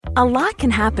A lot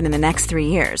can happen in the next 3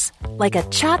 years. Like a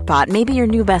chatbot may be your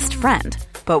new best friend.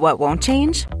 But what won't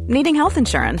change? Needing health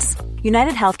insurance.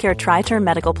 United Healthcare Tri-Term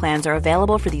Medical Plans are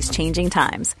available for these changing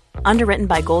times. Underwritten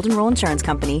by Golden Rule Insurance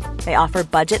Company, they offer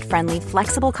budget-friendly,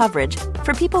 flexible coverage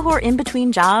for people who are in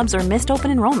between jobs or missed open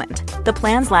enrollment. The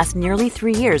plans last nearly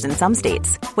 3 years in some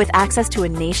states, with access to a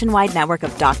nationwide network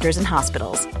of doctors and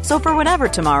hospitals. So for whatever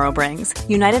tomorrow brings,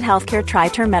 United Healthcare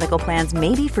Tri-Term Medical Plans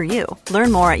may be for you.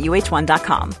 Learn more at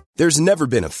uh1.com. There's never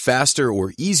been a faster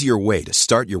or easier way to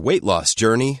start your weight loss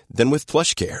journey than with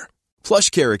PlushCare.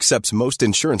 PlushCare accepts most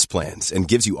insurance plans and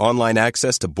gives you online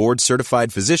access to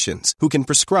board-certified physicians who can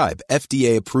prescribe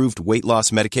FDA-approved weight loss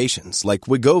medications like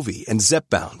Wegovy and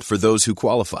Zepbound for those who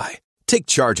qualify. Take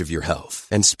charge of your health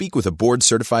and speak with a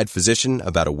board-certified physician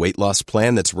about a weight loss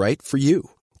plan that's right for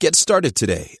you. Get started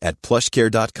today at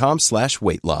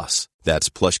plushcare.com/weight loss. That's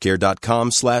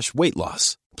plushcare.com/weight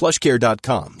loss.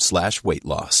 plushcare.com/weight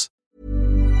loss.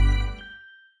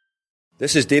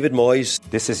 This is David Moyes.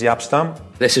 This is Jaap Stam.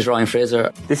 This is Ryan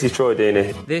Fraser. This is Troy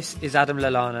Deeney. This is Adam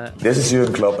Lallana. This is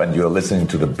Jürgen Klopp, and you're listening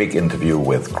to The Big Interview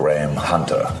with Graham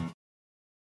Hunter.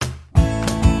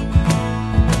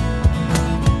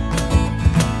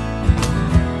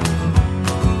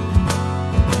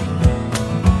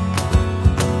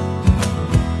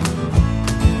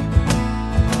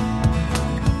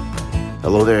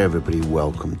 Hello there, everybody.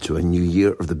 Welcome to a new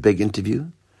year of The Big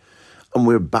Interview. And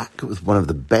we're back with one of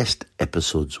the best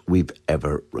episodes we've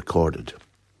ever recorded.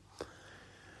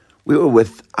 We were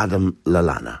with Adam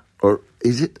Lallana, or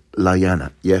is it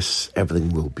Lallana? Yes,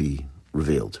 everything will be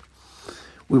revealed.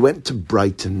 We went to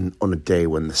Brighton on a day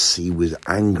when the sea was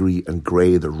angry and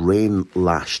grey, the rain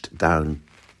lashed down,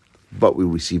 but we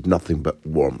received nothing but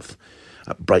warmth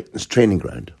at Brighton's training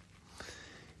ground.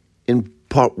 In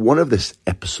part one of this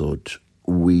episode,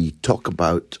 we talk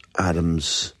about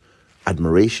Adam's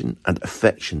admiration and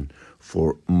affection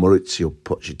for Maurizio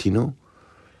Pochettino,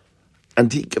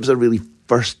 and he gives a really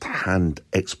first-hand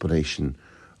explanation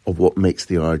of what makes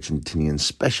the Argentinian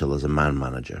special as a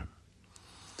man-manager.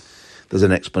 There's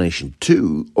an explanation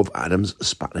too of Adam's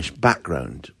Spanish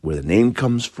background, where the name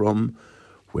comes from,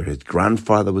 where his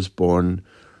grandfather was born,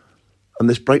 and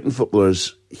this Brighton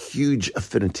footballer's huge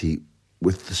affinity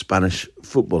with the Spanish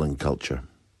footballing culture.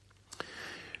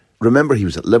 Remember, he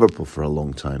was at Liverpool for a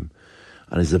long time,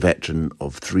 and is a veteran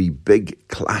of 3 big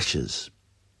clashes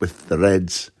with the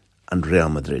Reds and Real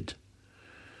Madrid.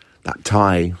 That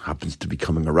tie happens to be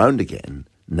coming around again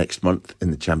next month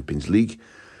in the Champions League.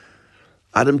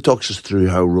 Adam talks us through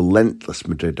how relentless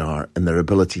Madrid are in their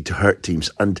ability to hurt teams,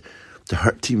 and to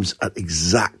hurt teams at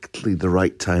exactly the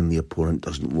right time the opponent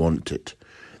doesn't want it,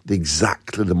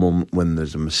 exactly the moment when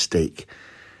there's a mistake.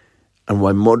 And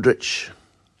why Modric,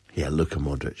 Luka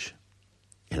Modric,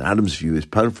 in Adam's view, is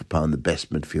pound for pound the best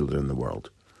midfielder in the world.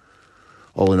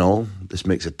 All in all, this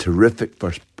makes a terrific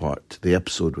first part to the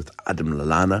episode with Adam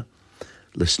Lallana.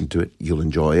 Listen to it, you'll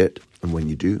enjoy it, and when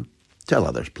you do, tell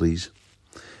others, please.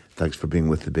 Thanks for being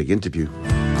with The Big Interview.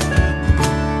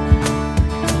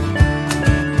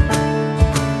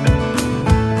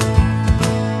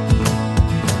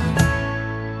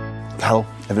 Hello,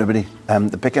 everybody.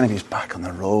 The Big Interview's back on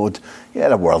the road. Yeah,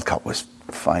 the World Cup was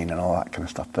fine and all that kind of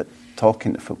stuff, but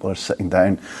talking to footballers, sitting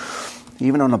down,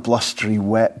 even on a blustery,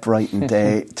 wet Brighton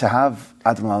day, to have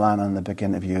Adam Lallana on The Big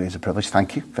Interview is a privilege.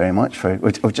 Thank you very much.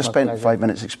 We've just spent 5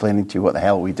 minutes explaining to you what the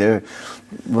hell we do.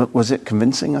 Was it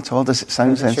convincing at all? Does it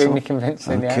sound sensible? Extremely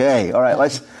convincing, Okay, yeah. All right,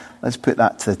 let's put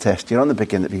that to the test. You're on The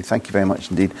Big Interview. Thank you very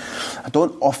much indeed. I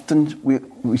don't often,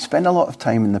 we spend a lot of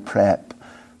time in the prep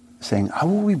saying, how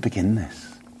will we begin this?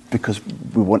 Because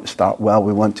we want to start well,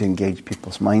 we want to engage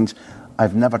people's minds.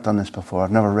 I've never done this before.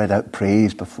 I've never read out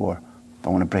praise before. But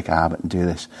I want to break a habit and do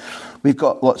this. We've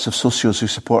got lots of socios who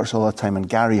support us all the time, and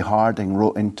Gary Harding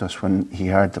wrote into us when he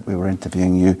heard that we were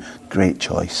interviewing you. Great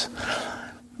choice.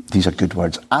 These are good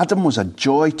words. Adam was a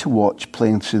joy to watch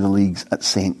playing through the leagues at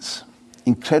Saints.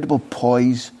 Incredible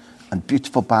poise and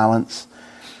beautiful balance.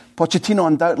 Pochettino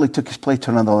undoubtedly took his play to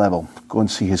another level. Go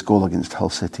and see his goal against Hull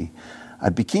City.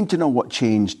 I'd be keen to know what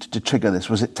changed to trigger this.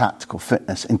 Was it tactical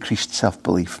fitness, increased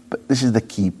self-belief? But this is the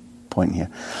key point here.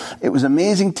 It was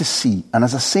amazing to see, and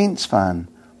as a Saints fan,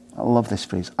 I love this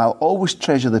phrase, I'll always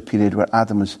treasure the period where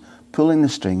Adam was pulling the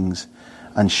strings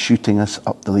and shooting us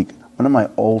up the league. One of my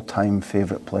all-time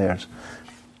favourite players.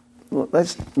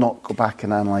 Let's not go back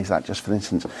and analyse that just for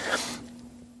instance.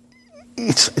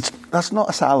 That's not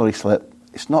a salary slip.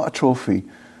 It's not a trophy.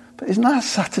 But isn't that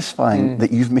satisfying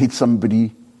that you've made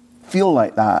somebody feel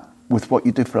like that with what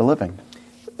you do for a living?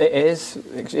 It is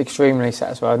extremely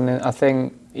satisfying, and I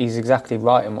think he's exactly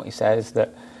right in what he says,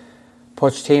 that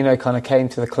Pochettino kind of came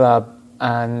to the club,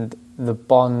 and the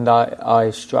bond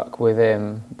I struck with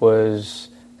him was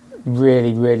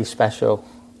really, really special.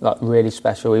 Like, really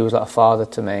special. He was like a father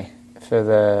to me for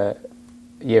the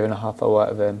year and a half I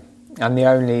worked with him. And the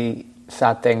only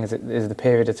sad thing is the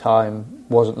period of time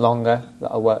wasn't longer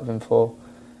that I worked with him for.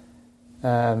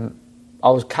 I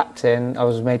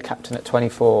was made captain at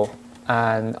 24,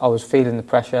 and I was feeling the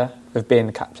pressure of being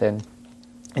the captain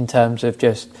in terms of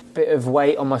just a bit of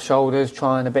weight on my shoulders,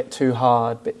 trying a bit too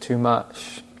hard, a bit too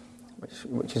much,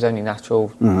 which is only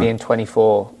natural, being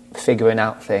 24, figuring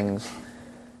out things.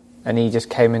 And he just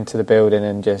came into the building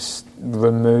and just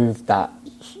removed that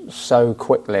so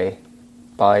quickly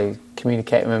by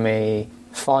communicating with me,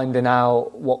 finding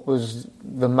out what was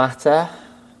the matter,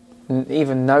 and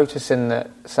even noticing that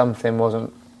something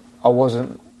wasn't,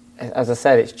 as I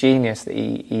said, it's genius that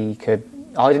he could,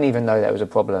 I didn't even know there was a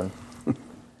problem.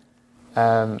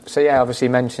 So yeah, obviously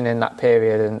mentioning that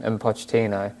period and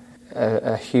Pochettino,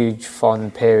 a huge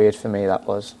fond period for me that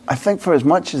was. I think for as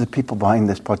much as the people behind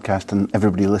this podcast and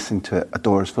everybody listening to it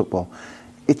adores football,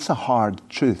 it's a hard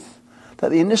truth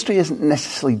that the industry isn't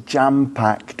necessarily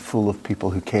jam-packed full of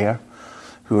people who care,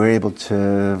 who are able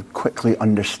to quickly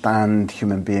understand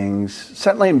human beings.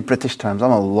 Certainly in British terms,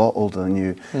 I'm a lot older than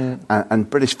you, and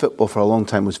British football for a long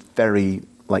time was very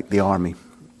like the army.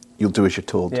 You'll do as you're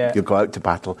told. Yeah. You'll go out to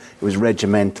battle. It was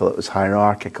regimental. It was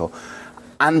hierarchical.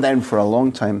 And then for a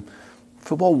long time,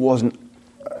 football wasn't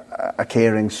a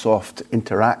caring, soft,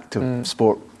 interactive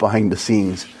sport behind the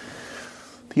scenes.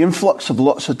 The influx of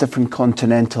lots of different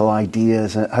continental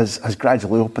ideas has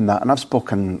gradually opened that. And I've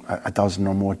spoken a dozen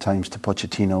or more times to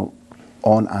Pochettino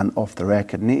on and off the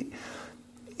record. And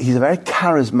he's a very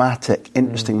charismatic,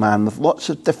 interesting man with lots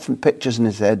of different pictures in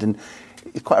his head. And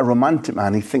he's quite a romantic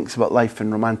man. He thinks about life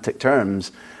in romantic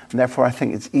terms. And therefore, I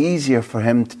think it's easier for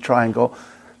him to try and go,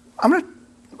 I'm going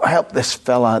to help this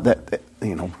fella that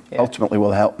ultimately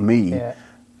will help me. Yeah.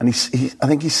 And I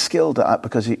think he's skilled at that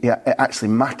because it actually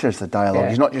matters, the dialogue. Yeah.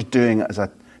 He's not just doing it as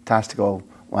a task to go,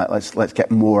 let's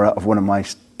get more out of one of my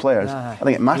players. I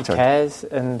think it matters. He cares,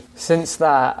 and since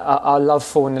that, I love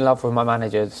falling in love with my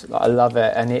managers. I love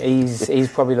it, and he's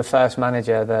probably the first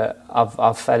manager that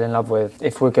I've fell in love with.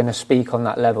 If we're going to speak on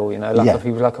that level, he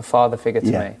was like a father figure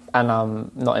to me, and I'm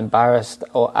not embarrassed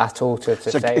or at all to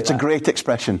say that. It's a great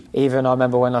expression. Even I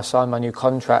remember when I signed my new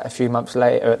contract a few months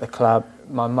later at the club.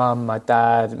 My mum, my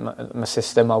dad, my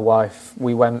sister, my wife,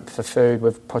 we went for food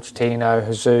with Pochettino,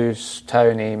 Jesus,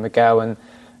 Tony, Miguel, and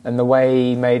the way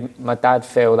he made my dad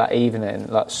feel that evening,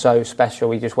 like, so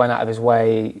special. He just went out of his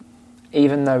way,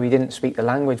 even though he didn't speak the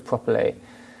language properly.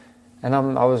 And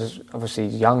I was obviously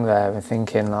young there and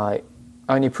thinking, like,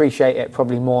 I only appreciate it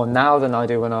probably more now than I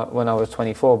do when I was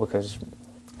 24, because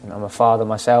I'm a father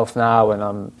myself now and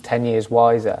I'm 10 years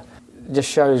wiser. It just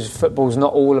shows football's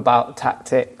not all about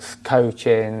tactics,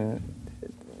 coaching.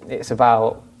 It's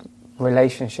about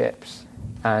relationships.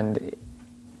 And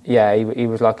yeah, he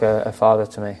was like a father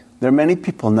to me. There are many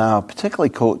people now, particularly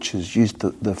coaches, use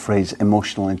the phrase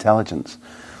emotional intelligence.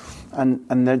 And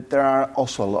there are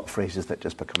also a lot of phrases that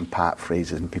just become pat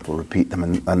phrases and people repeat them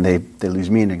and they lose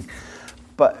meaning.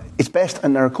 But it's best,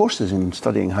 and there are courses in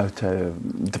studying how to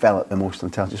develop emotional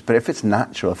intelligence, but if it's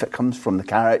natural, if it comes from the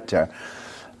character.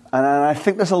 And I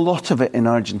think there's a lot of it in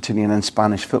Argentinian and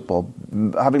Spanish football.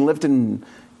 Having lived I'm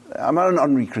an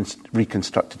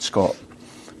unreconstructed Scot.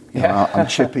 I'm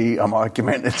chippy, I'm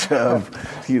argumentative.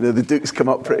 The Dukes come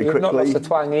up pretty quickly. You've not lost the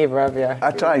twang either, have you?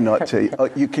 I try not to.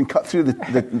 You can cut through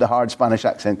the hard Spanish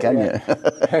accent, can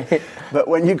you? But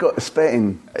when you go to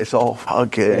Spain, it's all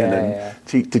hugging and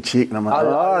cheek to cheek, and I'm like,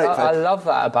 all right. I love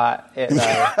that about it, though.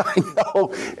 Yeah, I know.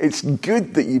 It's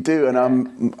good that you do,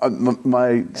 and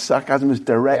my sarcasm is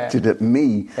directed at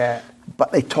me. Yeah.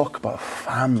 But they talk about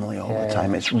family all the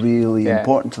time. It's really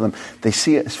important to them. They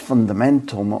see it as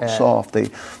fundamental, not soft. They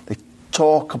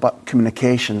talk about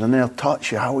communications and they'll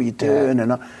touch you. How are you doing?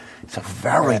 And it's a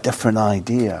very different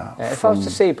idea. Yeah. If I was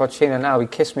to see Pochettino now,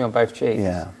 he'd kiss me on both cheeks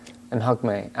and hug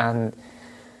me. And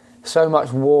so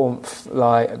much warmth.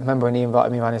 Like, I remember when he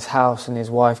invited me around his house and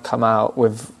his wife come out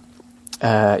with,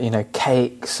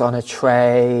 cakes on a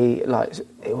tray. Like,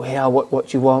 yeah, what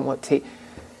do you want? What tea?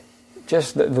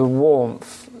 Just the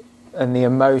warmth and the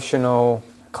emotional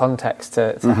context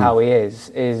to how he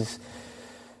is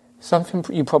something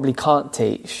you probably can't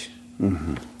teach.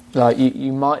 Mm-hmm. Like,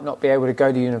 you might not be able to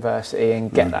go to university and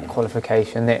get that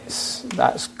qualification.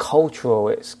 That's cultural,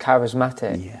 it's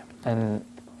charismatic. Yeah. And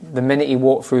the minute he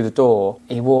walked through the door,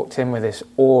 he walked in with this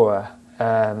aura.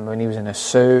 When he was in a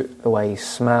suit, the way he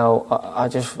smelled,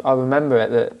 I remember it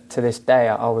that to this day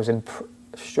I was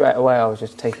straight away I was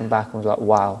just taken back and was like,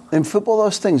 wow. In football,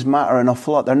 those things matter an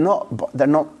awful lot. They're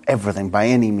not everything by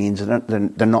any means.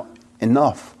 They're not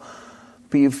enough.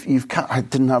 But I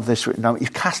didn't have this written down.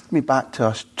 You've cast me back to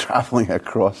us travelling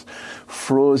across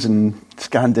frozen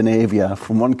Scandinavia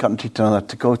from one country to another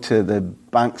to go to the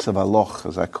banks of a loch,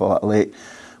 as I call it, a lake,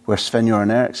 where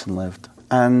Sven-Göran Eriksson lived.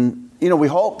 And, we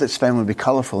hoped that Sven would be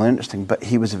colourful and interesting, but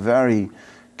he was a very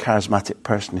charismatic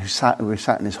person we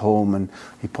sat in his home, and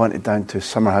he pointed down to a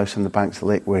summer house on the banks of the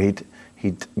lake where he'd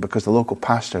because the local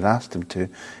pastor had asked him to,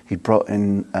 he'd brought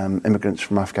in immigrants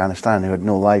from Afghanistan who had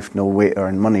no life, no way to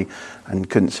earn money and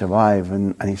couldn't survive.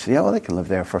 And he said, yeah, well, they can live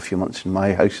there for a few months in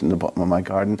my house in the bottom of my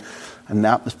garden. And the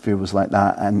atmosphere was like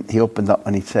that. And he opened up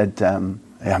and he said,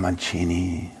 yeah,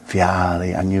 Mancini,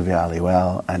 Vialli, I knew Vialli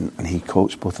well. And he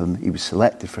coached both of them. He was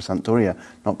selected for Sampdoria,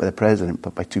 not by the president,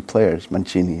 but by two players,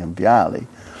 Mancini and Vialli.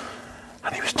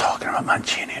 And he was talking about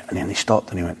Mancini. And then he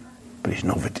stopped and he went, but he's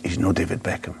no David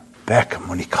Beckham. Beckham,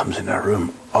 when he comes in a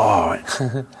room,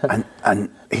 and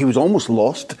he was almost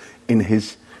lost in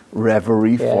his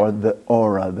reverie for the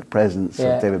aura, the presence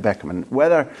of David Beckham. And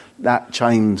whether that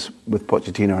chimes with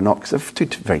Pochettino or not, because they're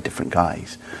two very different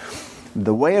guys,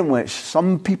 the way in which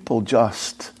some people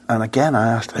just, and again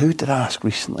I did I ask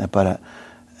recently about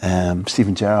it?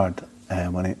 Steven Gerrard,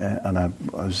 and I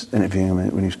was interviewing him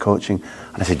when he was coaching,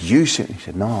 and I said, you see it? And he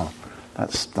said, no,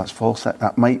 that's false.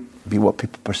 That might be what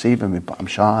people perceive of me, but I'm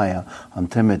shy, I'm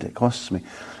timid, it costs me.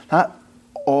 That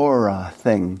aura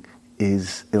thing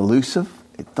is elusive.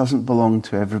 It doesn't belong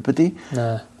to everybody.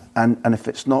 No. And if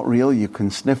it's not real, you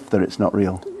can sniff that it's not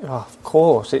real. Oh, of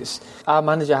course. Our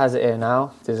manager has it here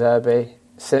now, De Zerbi,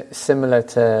 similar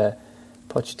to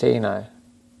Pochettino.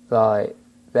 Like,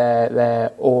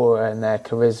 their aura and their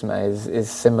charisma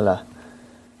is similar.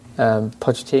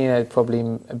 Pochettino is probably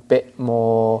a bit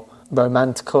more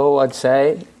romantical, I'd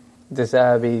say. De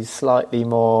Zerbi's slightly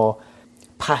more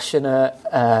passionate,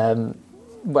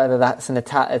 whether that's an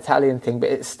Italian thing, but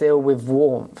it's still with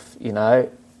warmth,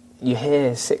 You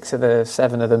hear 6 of the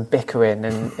 7 of them bickering,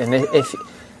 and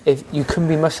if you can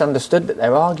be misunderstood that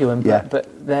they're arguing, but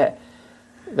they're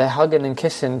hugging and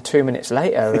kissing 2 minutes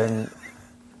later,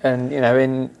 and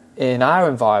in our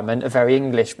environment, a very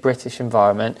English, British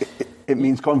environment, it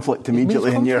means conflict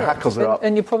immediately, and your hackles are up.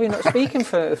 And you're probably not speaking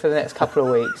for the next couple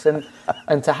of weeks.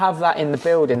 And to have that in the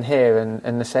building here,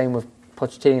 and the same with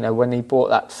Pochettino, when he brought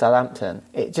that to Southampton,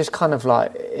 it just kind of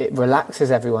like, it relaxes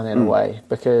everyone in a way,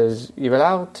 because you're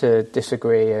allowed to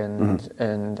disagree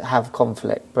and have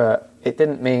conflict, but it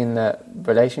didn't mean that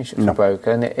relationships were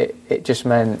broken. It just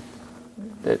meant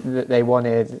that they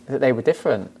were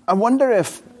different. I wonder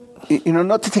if,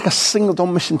 not to take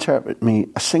don't misinterpret me,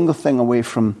 a single thing away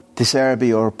from De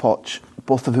Zerbi or Poch,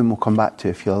 both of whom we'll come back to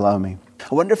if you'll allow me.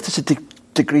 I wonder if there's a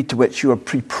degree to which you are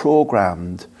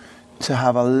pre-programmed to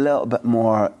have a little bit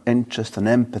more interest and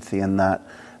empathy in that.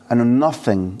 I know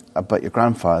nothing about your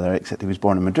grandfather except he was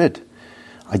born in Madrid.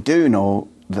 I do know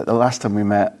that the last time we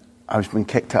met, I was being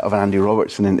kicked out of an Andy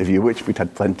Robertson interview, which we'd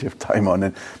had plenty of time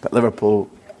on, but Liverpool,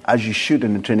 as you should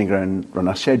in the training ground, run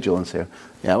a schedule and say,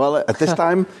 yeah, well, at this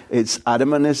time, it's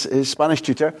Adam and his Spanish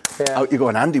tutor. Yeah. Out you go.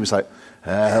 And Andy was like,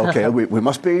 okay, we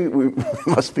must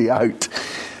be out.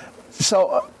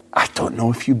 So I don't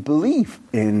know if you believe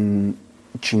in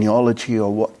genealogy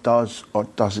or what does or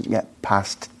doesn't get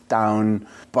passed down,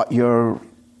 but your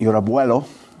abuelo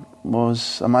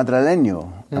was a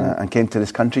madrileño and came to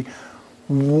this country.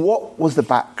 What was the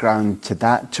background to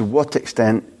that? To what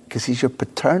extent? Because he's your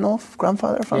paternal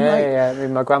grandfather, if I'm right? Yeah. I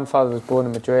mean, my grandfather was born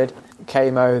in Madrid,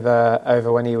 came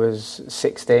over when he was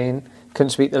 16, couldn't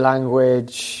speak the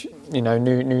language,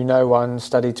 knew no one,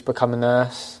 studied to become a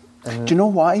nurse. And do you know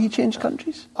why he changed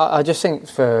countries? I just think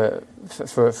for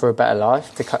a better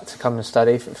life, to come and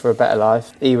study for a better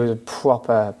life. He was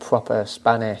proper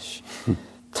Spanish.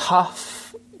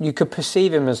 Tough. You could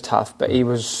perceive him as tough, but he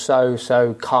was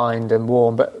so kind and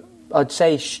warm. But I'd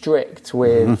say strict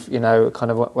with,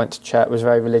 kind of went to church, was a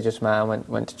very religious man,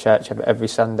 went to church every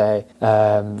Sunday.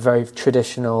 Very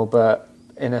traditional, but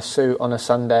in a suit on a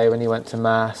Sunday when he went to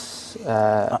Mass.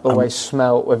 Always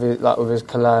smelt with his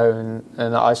cologne,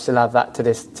 and I still have that to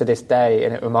this day,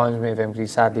 and it reminds me of him because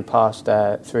he sadly passed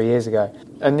 3 years ago.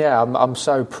 And yeah, I'm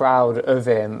so proud of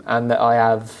him, and that I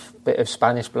have a bit of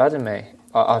Spanish blood in me.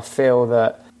 I feel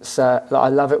that. So I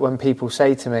love it when people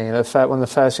say to me, one of the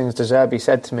first things De Zerbi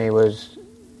said to me was,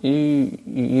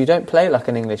 you don't play like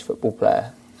an English football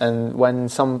player. And when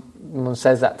someone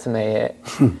says that to me,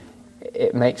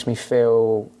 it makes me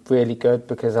feel really good,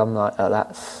 because I'm like, oh,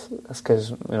 that's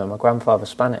because my grandfather's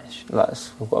Spanish.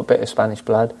 I've got a bit of Spanish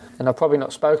blood, and I've probably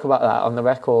not spoke about that on the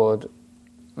record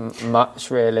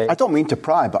much, really. I don't mean to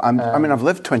pry, but I mean, I've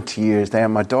lived 20 years there.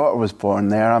 My daughter was born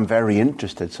there. I'm very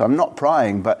interested, so I'm not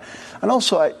prying. And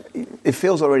also, it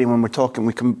feels already when we're talking,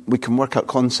 we can work out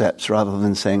concepts rather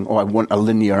than saying, "Oh, I want a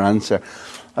linear answer."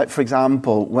 Like, for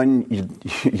example, when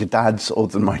your dad's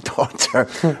older than my daughter,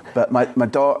 but my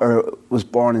daughter was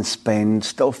born in Spain,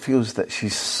 still feels that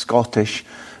she's Scottish,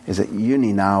 is at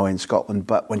uni now in Scotland,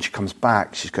 but when she comes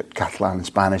back, she's got Catalan and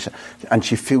Spanish, and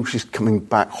she feels she's coming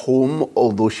back home,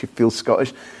 although she feels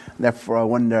Scottish. Therefore, I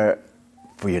wonder,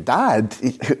 for your dad,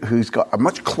 who's got a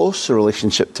much closer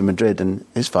relationship to Madrid than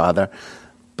his father,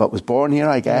 but was born here,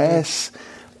 I guess,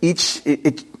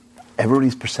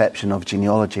 everybody's perception of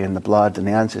genealogy and the blood and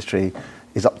the ancestry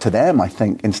is up to them, I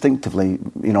think, instinctively,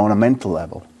 on a mental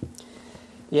level.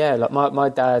 Yeah, like my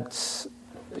dad's,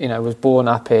 was born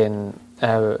up in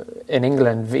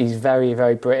England. He's very,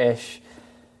 very British.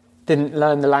 Didn't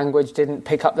learn the language, didn't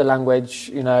pick up the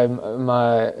language.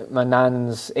 My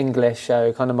nan's English,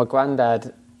 so kind of my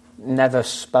granddad never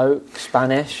spoke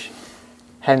Spanish,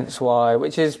 hence why,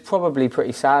 which is probably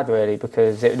pretty sad, really,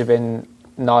 because it would have been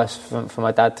nice for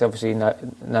my dad to obviously know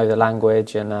the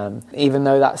language, and even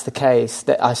though that's the case,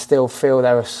 that I still feel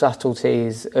there are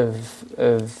subtleties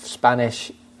of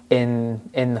Spanish in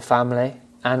the family,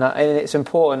 and it's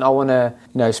important. I want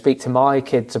to speak to my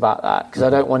kids about that, because I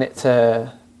don't want it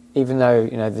to, even though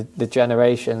the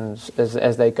generations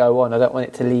as they go on, I don't want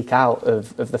it to leak out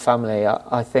of the family.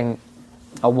 I think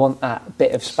I want that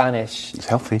bit of Spanish. It's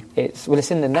healthy.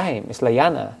 It's in the name. It's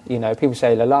Lallana. People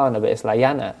say Lallana, but it's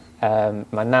Lallana.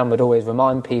 My nan would always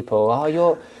remind people, "Oh,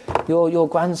 your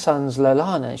grandson's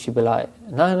Lallana," and she'd be like,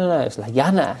 "No, it's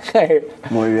Lallana."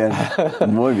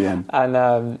 Muy bien. And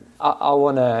I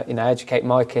want to, educate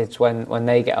my kids when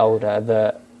they get older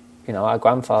that, our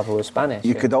grandfather was Spanish.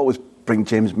 You could always bring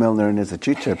James Milner in as a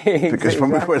tutor, because when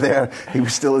we were there, he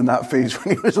was still in that phase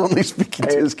when he was only speaking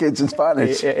to his kids in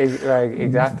Spanish. Right,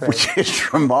 exactly. Which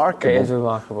is remarkable. It is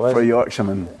remarkable for a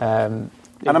Yorkshireman.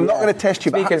 And I'm not going to test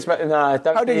you, but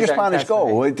how did your Spanish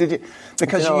go? Did you?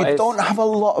 Because you don't have a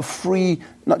lot of free,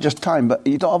 not just time, but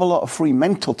you don't have a lot of free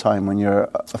mental time when you're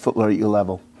a footballer at your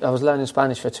level. I was learning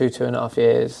Spanish for 2.5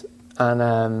 years, and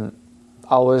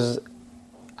I was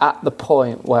at the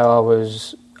point where I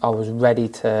was ready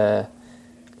to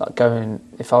go and,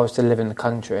 if I was to live in the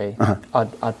country,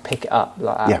 I'd pick it up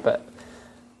like that, but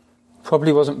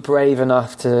probably wasn't brave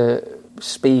enough to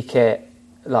speak it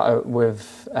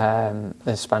with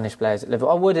the Spanish players at Liverpool.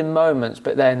 I would in moments,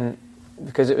 but then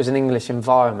because it was an English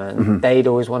environment, they'd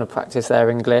always want to practice their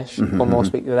English or more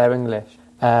speak their English.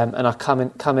 And I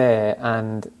come here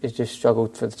and it just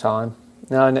struggled for the time.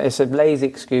 No, it's a lazy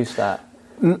excuse that.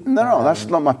 No, that's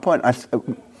not my point.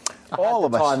 All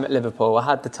of us. I had the time at Liverpool. I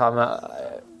had the time.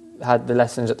 I had the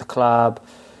lessons at the club.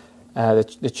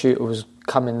 The tutor was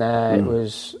coming there. It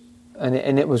was, and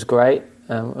it was great.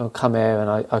 I'll come here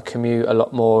and I commute a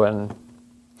lot more, and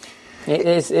it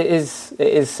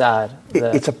is sad.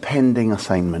 It's a pending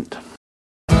assignment.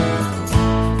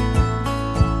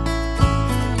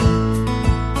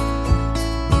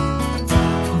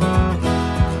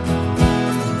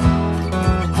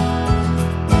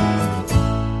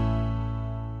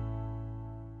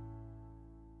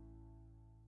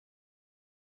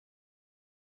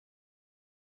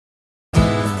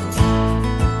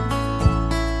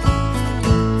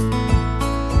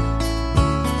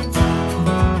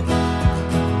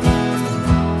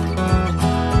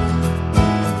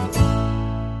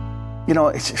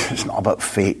 It's not about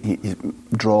fate.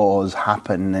 Draws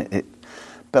happen.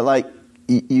 But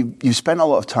you spent a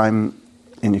lot of time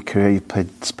in your career. You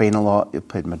played Spain a lot. You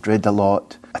played Madrid a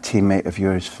lot. A teammate of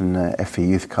yours from the FA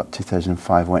Youth Cup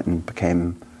 2005 went and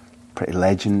became pretty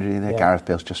legendary there. Gareth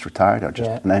Bale's just retired, or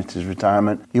just announced his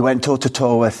retirement. You went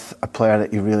toe-to-toe with a player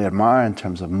that you really admire in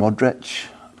terms of Modric.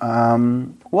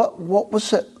 What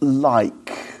was it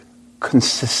like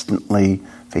consistently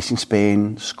facing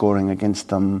Spain, scoring against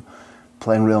them,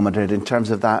 playing Real Madrid, in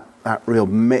terms of that real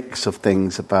mix of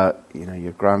things about,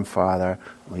 your grandfather,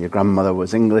 your grandmother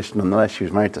was English, nonetheless she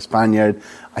was married to a Spaniard.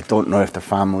 I don't know if the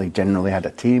family generally had a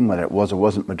team, whether it was or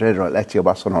wasn't Madrid or Atletico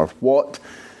Barcelona or what.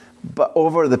 But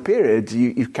over the period,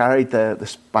 you've carried the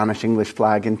Spanish-English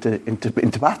flag into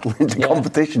battle, into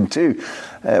competition too,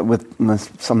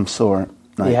 with some sore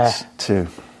nights too.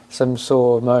 Some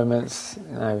sore moments.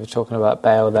 We're talking about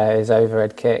Bale there, his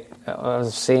overhead kick. I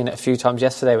was seeing it a few times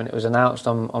yesterday when it was announced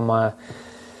on my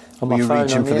phone. You're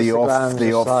reaching for the overhead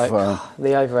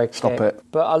stop kick. It.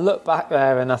 But I look back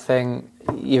there and I think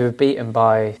you were beaten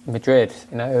by Madrid,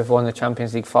 who've won the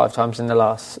Champions League 5 times in the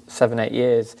last 7-8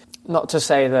 years. Not to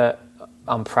say that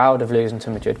I'm proud of losing to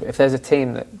Madrid, but if there's a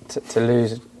team to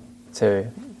lose to,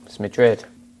 It's Madrid.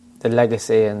 The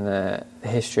legacy and the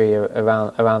history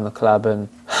around the club, and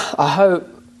I hope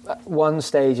one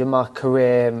stage in my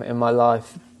career, in my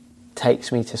life,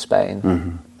 takes me to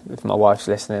Spain, if my wife's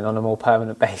listening, on a more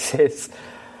permanent basis,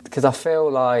 because I feel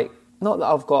like, not that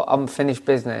I've got unfinished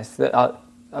business,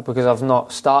 because I've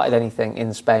not started anything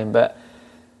in Spain, but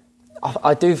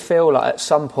I do feel like at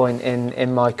some point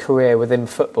in my career within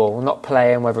football, not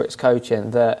playing, whether it's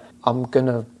coaching, that I'm going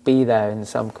to be there in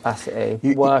some capacity,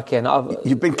 working.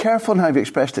 You've been careful in how you've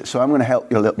expressed it, so I'm going to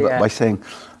help you a little bit by saying,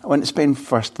 I went to Spain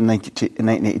first in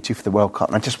 1982 for the World Cup,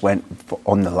 and I just went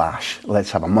on the lash.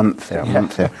 Let's have a month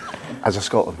there, As a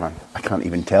Scotland man, I can't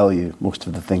even tell you most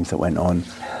of the things that went on.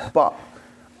 But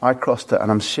I crossed it, and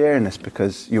I'm sharing this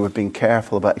because you were being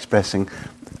careful about expressing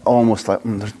almost like,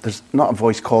 there's not a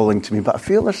voice calling to me, but I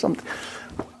feel there's something.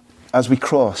 As we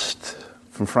crossed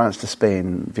from France to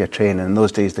Spain via train, and in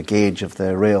those days the gauge of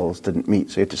the rails didn't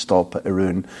meet, so you had to stop at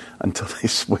Irun until they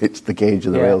switched the gauge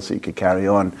of the rails so you could carry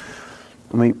on.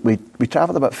 And we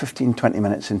travelled about 15-20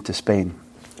 minutes into Spain,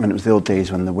 and it was the old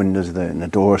days when the windows and the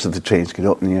doors of the trains could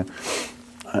open you.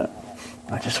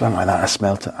 I just went like that, I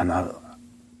smelt it, and I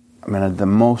had the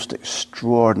most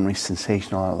extraordinary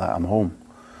sensation all like, I'm home.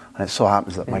 And it so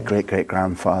happens that my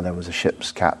great-great-grandfather was a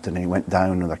ship's captain, and he went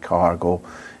down with a cargo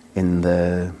in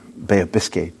the Bay of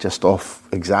Biscay, just off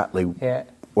exactly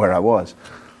where I was.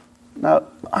 Now,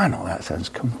 I know that sounds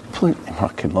completely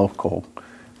fucking local,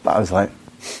 but I was like,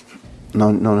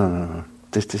 no.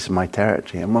 This is my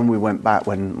territory. And when we went back,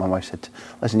 when my wife said,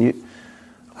 listen,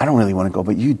 I don't really want to go,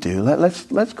 but you do.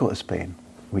 Let's go to Spain.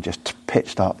 We just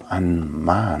pitched up, and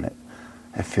man,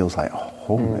 it feels like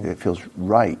home. It feels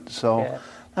right. So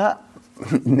that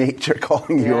nature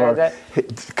calling you, or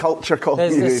culture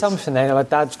calling you. There's something there. My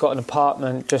dad's got an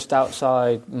apartment just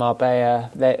outside Marbella,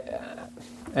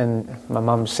 and my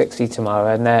mum's 60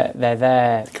 tomorrow, and they're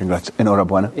there. Congrats,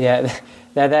 enhorabuena. Yeah,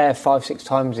 they're there 5-6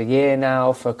 times a year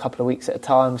now for a couple of weeks at a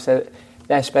time, so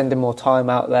they're spending more time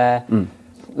out there.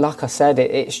 Like I said,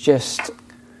 it's just,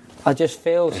 I just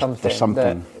feel there's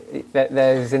something. That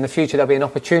there's, in the future there'll be an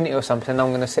opportunity or something, I'm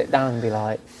going to sit down and be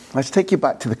like... Let's take you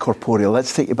back to the corporeal.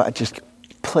 Let's take you back to just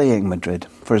playing Madrid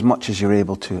for as much as you're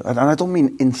able to. And I don't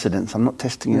mean incidents. I'm not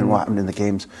testing you on what happened in the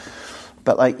games.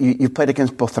 But like you've played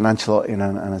against both an Ancelotti and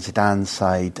a Zidane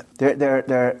side.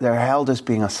 They're held as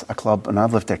being a club, and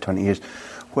I've lived there 20 years,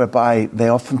 whereby they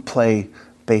often play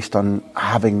based on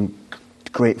having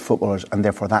great footballers, and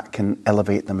therefore that can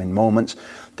elevate them in moments.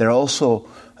 They're also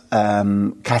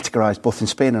categorised both in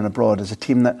Spain and abroad as a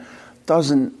team that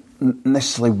doesn't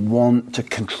necessarily want to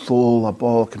control a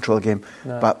ball, control a game,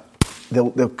 but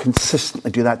they'll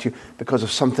consistently do that to you because of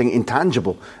something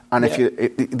intangible. And if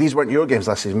these weren't your games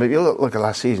last season, but if you look at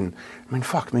last season, I mean,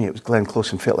 fuck me, it was Glenn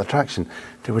Close and Fatal Attraction.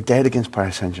 They were dead against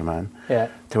Paris Saint-Germain. Yeah.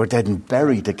 They were dead and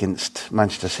buried against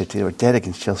Manchester City. They were dead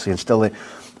against Chelsea, and still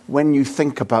when you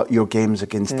think about your games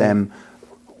against them,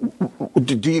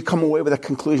 do you come away with a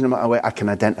conclusion about, I can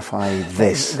identify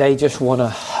this? They just want to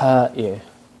hurt you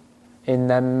in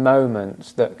them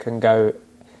moments that can go,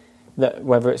 that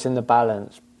whether it's in the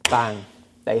balance, bang,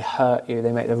 they hurt you.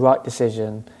 They make the right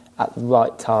decision at the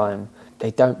right time. They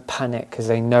don't panic because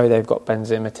they know they've got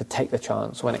Benzema to take the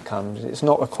chance when it comes. It's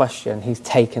not a question. He's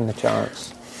taken the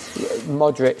chance.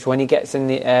 Modric, when he gets in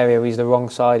the area where he's the wrong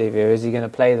side of you, is he going to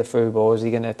play the through ball? Is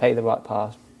he going to play the right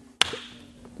pass?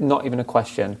 Not even a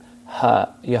question. Hurt.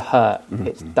 You're hurt.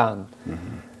 It's done.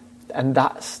 And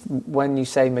that's when you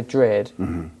say Madrid.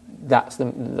 That's the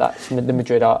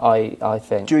Madrid I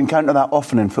think. Do you encounter that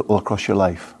often in football across your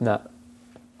life? No.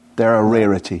 They're a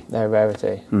rarity. They're a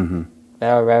rarity.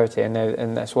 They're a rarity,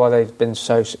 and that's why they've been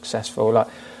so successful. Like,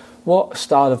 what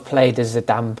style of play does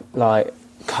Zidane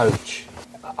coach?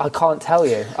 I can't tell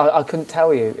you. I couldn't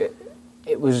tell you.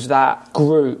 It was that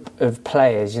group of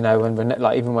players, even when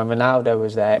Ronaldo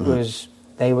was there,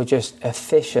 they were just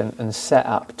efficient and set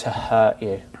up to hurt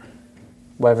you.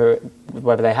 Whether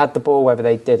they had the ball, whether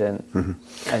they didn't,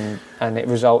 and it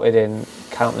resulted in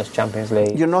countless Champions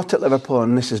League. You're not at Liverpool,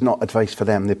 and this is not advice for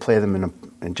them. They play them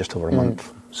in just over a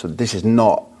month, so this is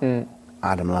not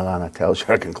Adam Lallana tells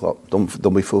Jurgen Klopp.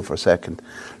 Don't be fooled for a second.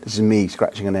 This is me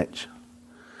scratching an itch.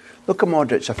 Look at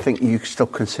Modric. I think you still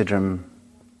consider him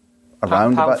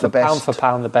around about the best. Pound for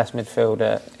pound, the best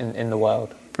midfielder in the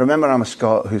world. Remember, I'm a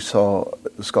Scot who saw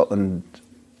Scotland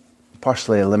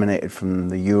partially eliminated from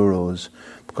the Euros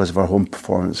because of our home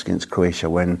performance against Croatia,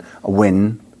 when a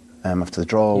win after the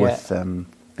draw with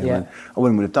England, a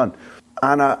win would have done.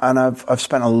 And I've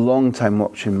spent a long time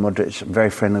watching Modric. I'm very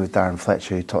friendly with Darren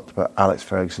Fletcher. He talked about Alex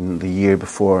Ferguson the year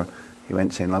before. He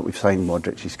went saying, we've signed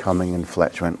Modric, he's coming, and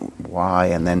Fletcher went, why?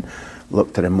 And then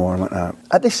looked at him more and went,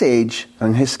 at this age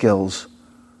and his skills,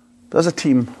 does a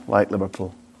team like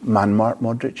Liverpool man-mark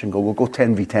Modric and go, we'll go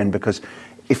 10v10, because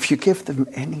if you give them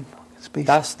any space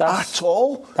at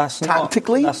all,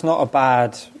 tactically... That's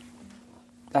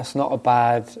not a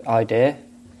bad idea.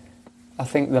 I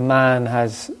think the man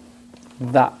has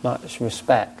that much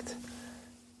respect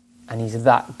and he's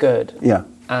that good. Yeah.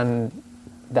 And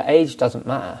the age doesn't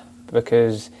matter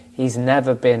because he's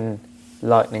never been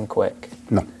lightning quick.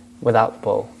 No. Without the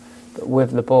ball. But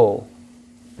with the ball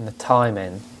and the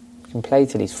timing, he can play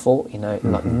till he's 40, like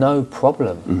no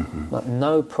problem. Mm-hmm. Like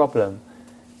no problem.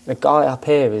 The guy up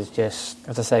here is just,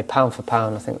 as I say, pound for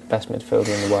pound, I think the best midfielder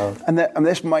in the world. And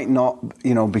this might not,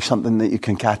 be something that you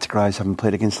can categorise having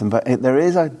played against them, but there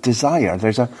is a desire.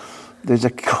 There's a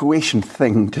Croatian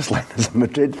thing, just like there's a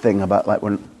Madrid thing about like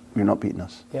when you're not beating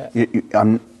us. Yeah.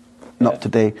 Not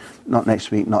today, not next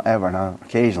week, not ever. Now,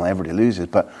 occasionally everybody loses,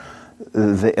 but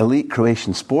the elite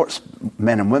Croatian sports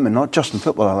men and women, not just in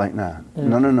football, are like, no,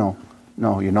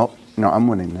 you're not. No, I'm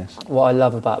winning this. What I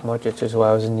love about Modric as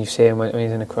well, and you see him when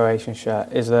he's in a Croatian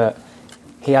shirt, is that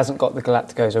he hasn't got the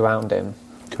Galacticos around him.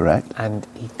 Correct. And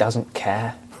he doesn't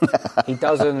care. He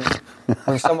doesn't...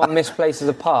 When someone misplaces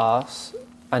a pass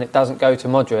and it doesn't go to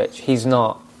Modric, he's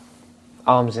not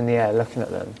arms in the air looking at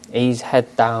them. He's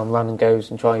head down, run and goes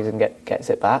and tries and gets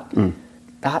it back.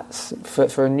 That's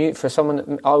for someone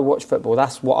that I watch football.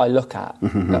 That's what I look at.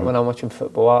 Like when I'm watching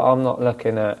football, I'm not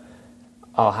looking at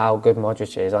how good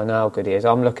Modric is. I know how good he is.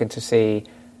 I'm looking to see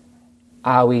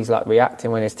how he's like reacting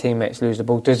when his teammates lose the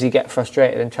ball. Does he get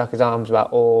frustrated and chuck his arms about,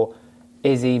 or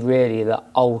is he really the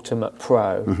ultimate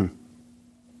pro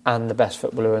and the best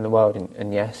footballer in the world?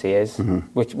 And yes, he is.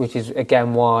 Which is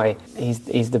again why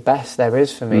he's the best there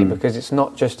is for me, because it's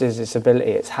not just his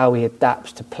ability; it's how he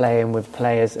adapts to playing with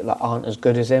players that aren't as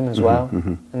good as him as well.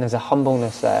 And there's a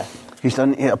humbleness there. He's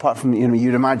done. Apart from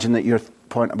you'd imagine that your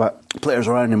point about players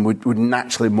around him would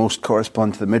naturally most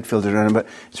correspond to the midfielders around him, but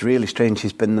it's really strange.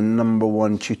 He's been the number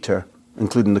one tutor,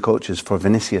 including the coaches, for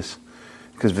Vinicius,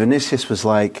 because Vinicius was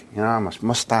like, I'm a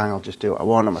Mustang, I'll just do what I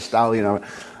want, I'm a stallion.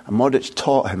 And Modric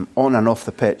taught him on and off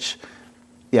the pitch.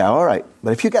 Yeah, all right,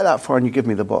 but if you get that far and you give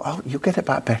me the ball, you'll get it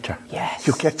back better. Yes.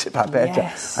 You'll get it back better.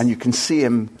 Yes. And you can see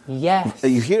him. Yes.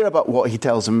 You hear about what he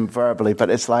tells him verbally, but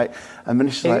it's like, and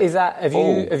Vinicius is like, is that,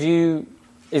 have you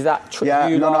is that true? Yeah,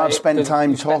 I've spent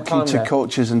time talking to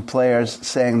coaches and players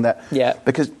saying that,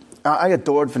 because I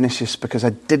adored Vinicius because I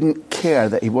didn't care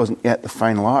that he wasn't yet the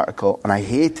final article, and I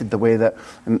hated the way that,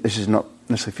 and this is not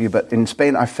necessarily for you, but in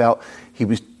Spain I felt he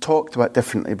was talked about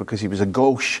differently because he was a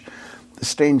gauche,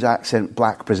 strange accent,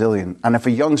 black Brazilian, and if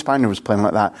a young Spaniard was playing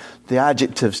like that, the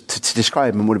adjectives to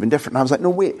describe him would have been different. And I was like, no,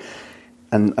 wait.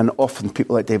 And often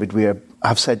people like David Weir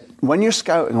have said, when you're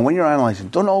scouting and when you're analysing,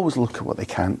 don't always look at what they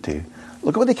can't do.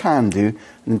 Look at what they can do and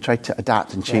then try to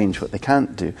adapt and change what they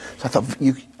can't do. So I thought,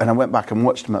 and I went back and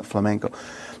watched him at Flamengo.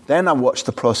 Then I watched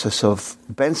the process of,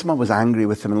 Benzema was angry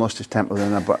with him and lost his temper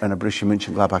in a Borussia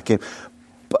Mönchengladbach game.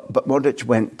 But Modric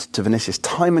went to Vinicius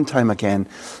time and time again.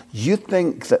 You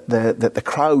think that the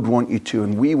crowd want you to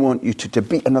and we want you to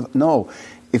beat another. No.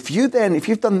 If you've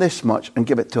done this much and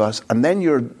give it to us, and then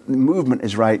your movement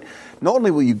is right, not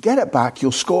only will you get it back,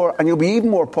 you'll score and you'll be even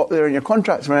more popular in your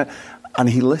contracts. And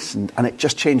he listened, and it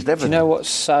just changed everything. Do you know what's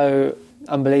so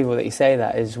unbelievable that you say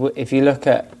that is, if you look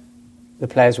at the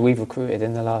players we've recruited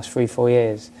in the last 3-4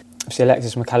 years, obviously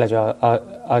Alexis McAllister,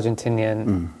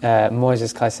 Argentinian,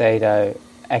 Moises Caicedo,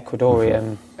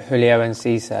 Ecuadorian, Julio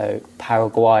Enciso,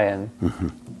 Paraguayan,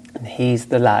 and he's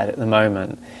the lad at the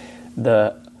moment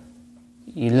that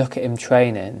you look at him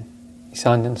training, he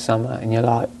signed in the summer, and you're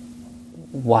like,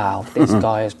 wow, this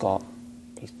guy has got...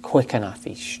 He's quick enough,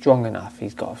 he's strong enough,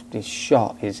 he's got his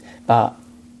shot, but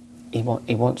he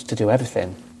wants to do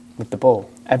everything with the ball,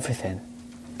 everything.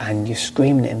 And you're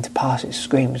screaming at him to pass it,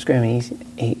 screaming.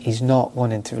 He's not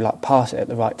wanting to pass it at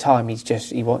the right time.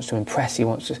 He wants to impress.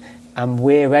 And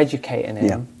we're educating him.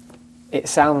 Yeah. It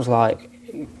sounds like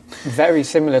very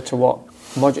similar to what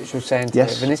Modric was saying to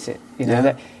Vinicius.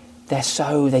 They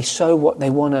sow what they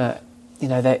want to.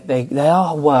 They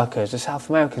are workers. The South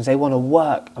Americans, they want to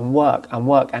work and work and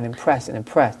work and impress and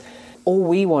impress. All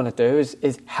we want to do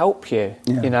is help you.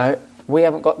 Yeah. We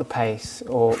haven't got the pace,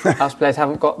 or us players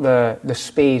haven't got the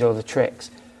speed or the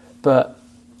tricks. But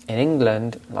in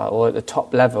England, or at the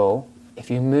top level,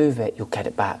 if you move it, you'll get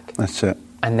it back. That's it.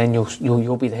 And then you'll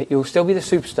still be the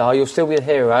superstar. You'll still be the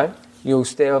hero. You'll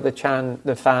still have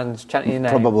the fans chanting your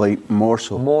name. Probably more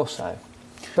so. More so.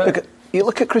 But you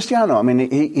look at Cristiano. I mean,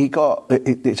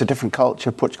 it's a different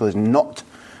culture. Portugal is not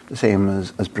the same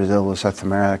as Brazil or South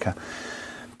America.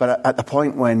 But at the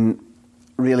point when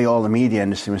really all the media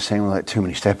industry was saying, well, like, too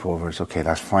many step overs. Okay,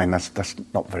 that's fine. That's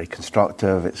not very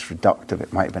constructive. It's reductive.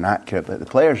 It might have been accurate, but the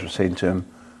players were saying to him,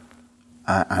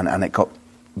 and it got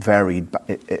varied. But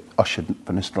it ushered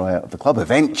Van Nistelrooy out of the club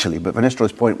eventually. But Van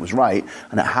Nistelrooy's point was right,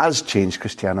 and it has changed,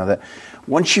 Cristiano. That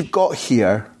once you've got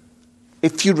here,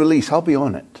 if you release, I'll be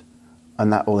on it,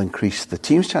 and that will increase the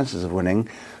team's chances of winning.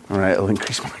 All right, it'll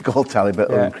increase my goal tally,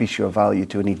 but it'll increase your value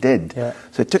too, and he did. Yeah.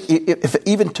 So if it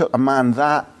even took a man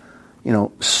that,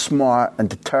 smart and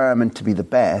determined to be the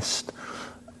best,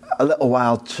 a little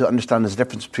while to understand there's a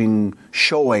difference between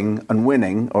showing and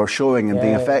winning, or showing and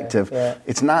being effective. Yeah.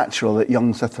 It's natural that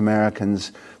young South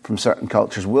Americans from certain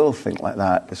cultures will think like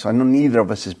that. So I know neither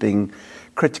of us is being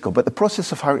critical, but the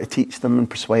process of how to teach them and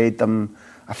persuade them,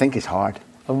 I think, is hard.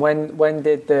 And when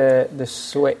did the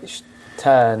switch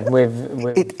turn with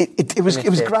it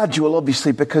was gradual,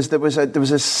 obviously, because there was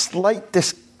a slight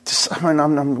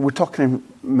we're talking in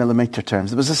millimetre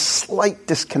terms. There was a slight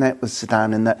disconnect with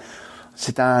Zidane in that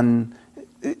Zidane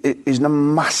is a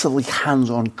massively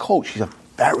hands-on coach. He's a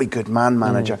very good man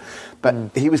manager, but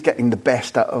he was getting the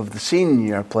best out of the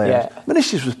senior players. Yeah.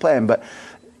 Vinicius was playing, but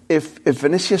if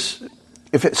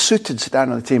it suited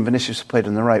Zidane on the team, Vinicius played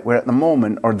on the right, where at the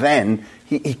moment, or then,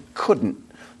 he couldn't.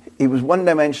 He was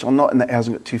one-dimensional, not in that he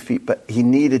hasn't got 2 feet, but he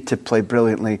needed to play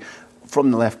brilliantly from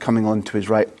the left coming on to his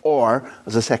right, or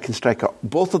as a second striker.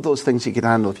 Both of those things he could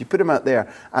handle. If you put him out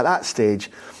there at that stage,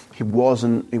 he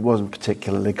wasn't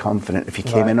particularly confident if he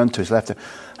came in onto his left.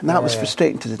 And that was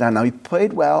frustrating to Zidane. Now, he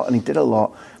played well and he did a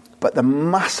lot, but the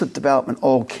massive development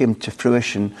all came to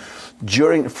fruition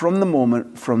from the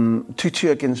moment, from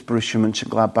 2-2 against Borussia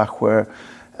Mönchengladbach, where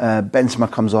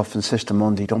Benzema comes off and Sister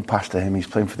Mondi, don't pass to him, he's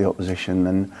playing for the opposition,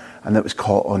 and it was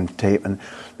caught on tape, and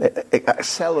it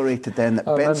accelerated then that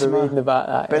remember reading about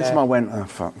that. Benzema went, oh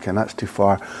fuck, okay, that's too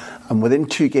far. And within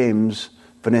 2 games,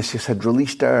 Vinicius had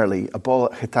released early a ball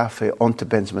at Getafe onto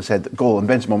Benzema, said goal, and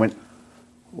Benzema went,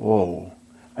 whoa.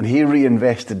 And he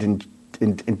reinvested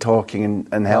in talking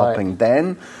and helping. Right.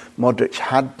 Then Modric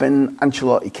had been,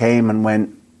 Ancelotti came and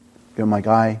went, you're my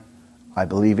guy, I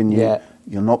believe in you. Yeah.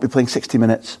 You'll not be playing 60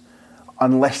 minutes.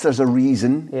 Unless there's a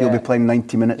reason, you'll be playing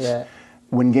 90 minutes. Yeah.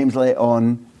 When games late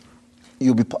on,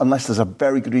 unless there's a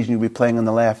very good reason you'll be playing on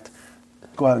the left,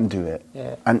 go out and do it.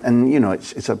 Yeah. And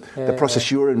it's the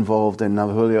process you're involved in now,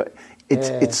 Julio.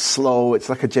 It's slow, it's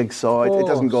like a jigsaw. It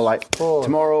doesn't go like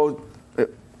tomorrow.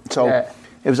 It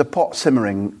was a pot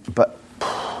simmering, but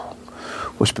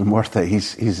it's been worth it.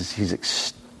 He's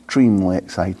extremely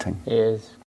exciting. He is.